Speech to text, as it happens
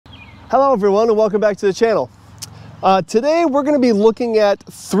Hello everyone and welcome back to the channel. Today we're going to be looking at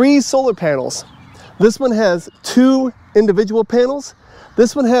 3 solar panels. This one has 2 individual panels,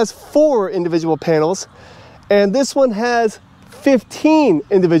 this one has 4 individual panels, and this one has 15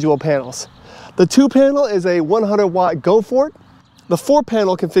 individual panels. The 2 panel is a 100 watt GOFORT. The 4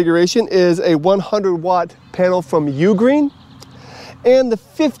 panel configuration is a 100 watt panel from Ugreen. And the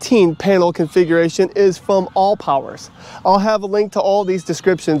 15 panel configuration is from ALLPOWERS. I'll have a link to all these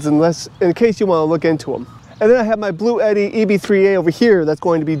descriptions in case you want to look into them. And then I have my Blue Eddy EB3A over here that's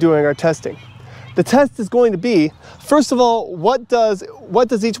going to be doing our testing. The test is going to be, first of all, what does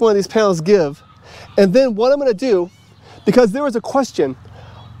each one of these panels give? And then what I'm going to do, because there was a question,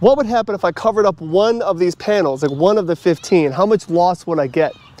 what would happen if I covered up one of these panels, like one of the 15? How much loss would I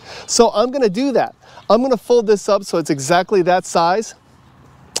get? So I'm going to do that. I'm going to fold this up so it's exactly that size,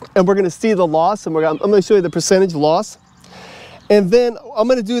 and we're going to see the loss, and I'm going to show you the percentage loss. And then I'm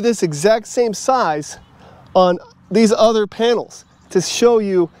going to do this exact same size on these other panels to show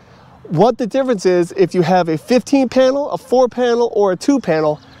you what the difference is if you have a 15 panel, a 4 panel, or a 2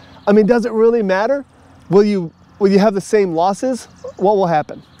 panel. I mean, does it really matter? Will you have the same losses? What will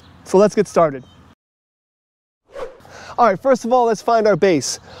happen? So let's get started. All right, first of all, let's find our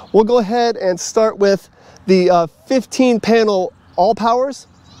base. We'll go ahead and start with the 15 panel ALLPOWERS,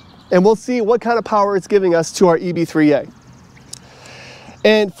 and we'll see what kind of power it's giving us to our EB3A.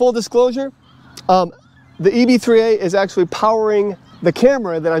 And full disclosure, the EB3A is actually powering the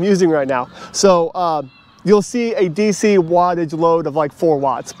camera that I'm using right now. So you'll see a DC wattage load of like 4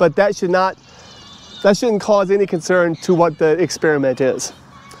 watts, but that shouldn't cause any concern to what the experiment is.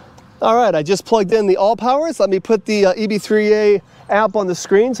 All right, I just plugged in the ALLPOWERS. Let me put the EB3A app on the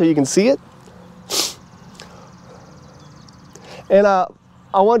screen so you can see it. And I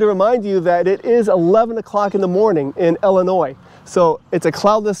wanted to remind you that it is 11 o'clock in the morning in Illinois. So it's a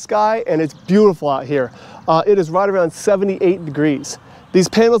cloudless sky and it's beautiful out here. It is right around 78 degrees. These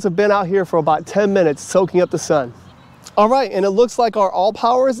panels have been out here for about 10 minutes soaking up the sun. All right, and it looks like our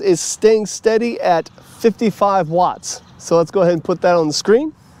ALLPOWERS is staying steady at 55 watts. So let's go ahead and put that on the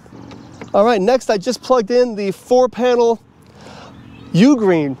screen. All right, next I just plugged in the 4 panel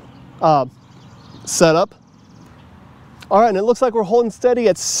Ugreen setup. All right, and it looks like we're holding steady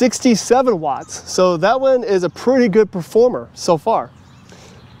at 67 watts. So that one is a pretty good performer so far.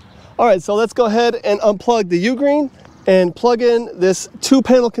 All right, so let's go ahead and unplug the Ugreen and plug in this 2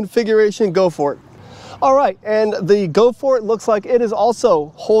 panel configuration GOFORT. All right, and the GOFORT looks like it is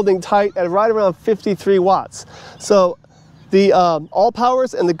also holding tight at right around 53 watts. So the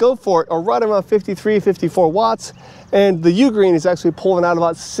ALLPOWERS and the GOFORT are right around 53, 54 watts, and the Ugreen is actually pulling out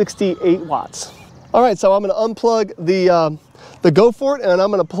about 68 watts. All right, so I'm going to unplug the GOFORT, and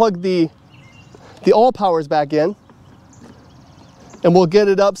I'm going to plug the ALLPOWERS back in, and we'll get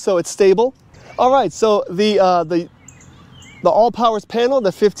it up so it's stable. All right, so the ALLPOWERS panel,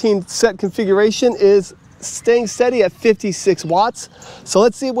 the 15 set configuration, is staying steady at 56 watts. So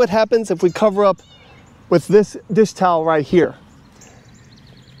let's see what happens if we cover up with this dish towel right here.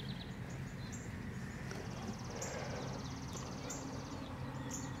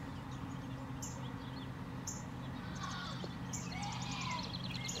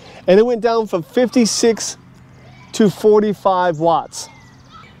 And it went down from 56 to 45 watts.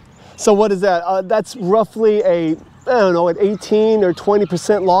 So what is that? That's roughly an 18 or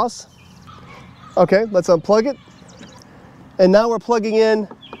 20% loss. Okay, let's unplug it. And now we're plugging in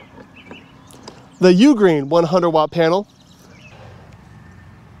the Ugreen 100 watt panel.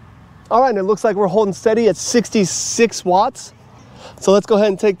 All right, and it looks like we're holding steady at 66 watts. So let's go ahead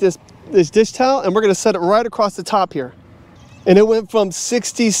and take this dish towel, and we're gonna set it right across the top here. And it went from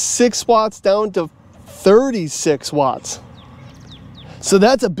 66 watts down to 36 watts. So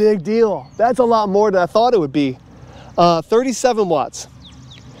that's a big deal. That's a lot more than I thought it would be. 37 watts.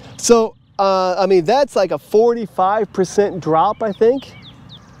 So, I mean, that's like a 45% drop, I think.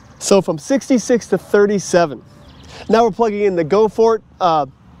 So from 66 to 37. Now we're plugging in the GOFORT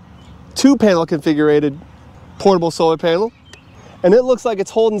 2 panel configured portable solar panel. And it looks like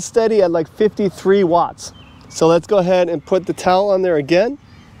it's holding steady at like 53 watts. So let's go ahead and put the towel on there again.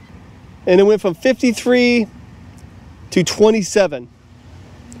 And it went from 53 to 27.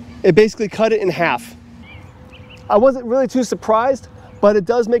 It basically cut it in half. I wasn't really too surprised, but it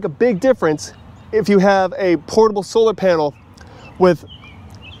does make a big difference if you have a portable solar panel with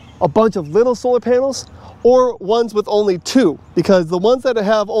a bunch of little solar panels or ones with only 2, because the ones that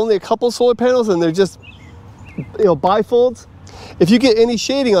have only a couple solar panels and they're just, bifolds, if you get any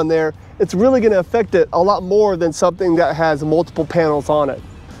shading on there, it's really going to affect it a lot more than something that has multiple panels on it.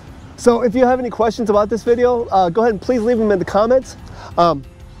 So if you have any questions about this video, go ahead and please leave them in the comments.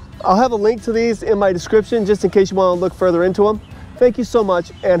 I'll have a link to these in my description just in case you want to look further into them. Thank you so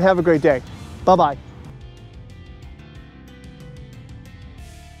much and have a great day. Bye-bye.